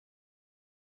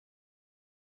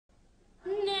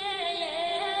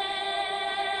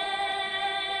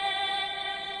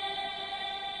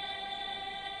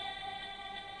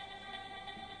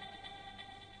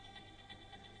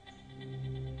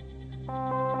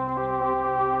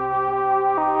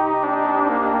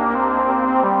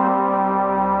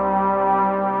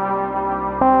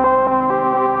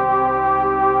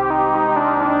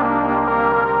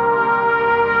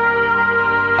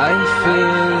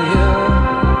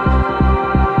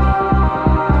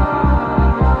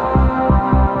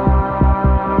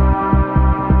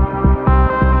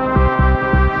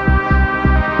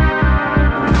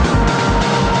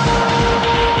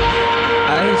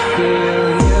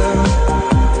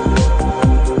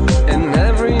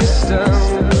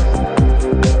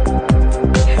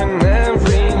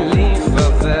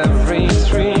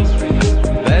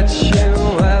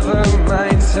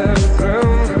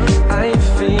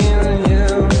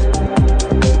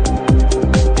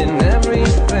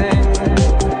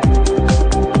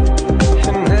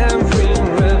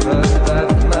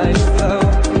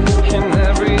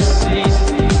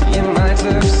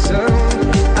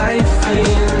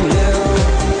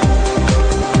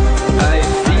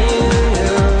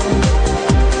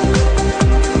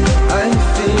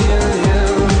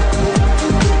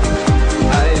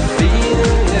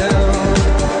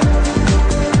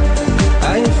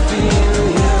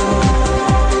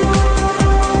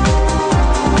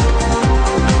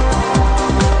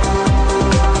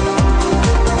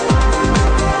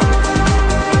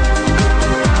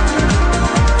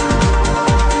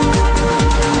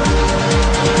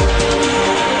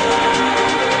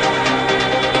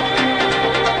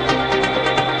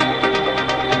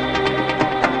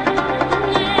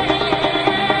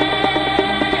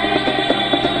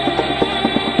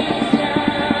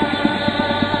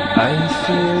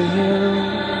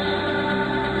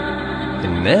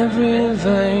every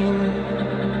vein,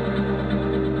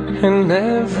 in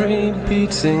every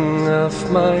beating of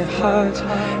my heart,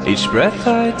 each breath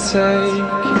I take,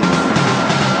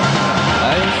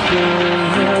 I feel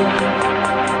you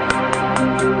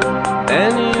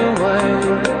anyway.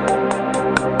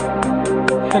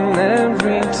 In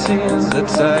every tear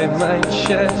that I might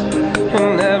shed,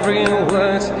 in every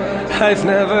word I've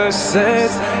never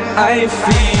said, I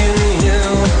feel you,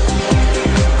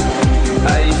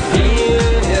 I feel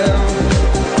you,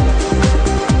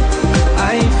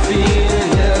 I feel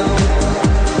you,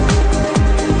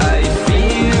 I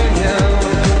feel you,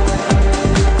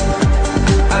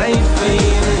 I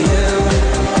feel you,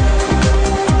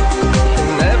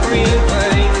 in every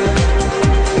vein,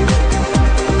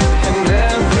 in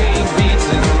every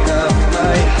beating of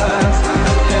my heart,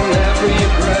 in every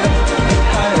breath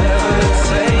I ever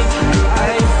take,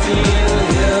 I feel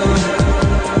you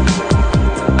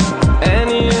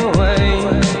anyway.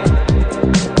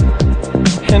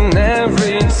 In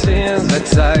every tear that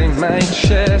I might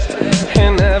shed,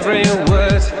 in every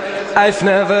word I've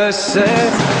never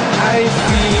said, I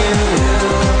feel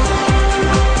you.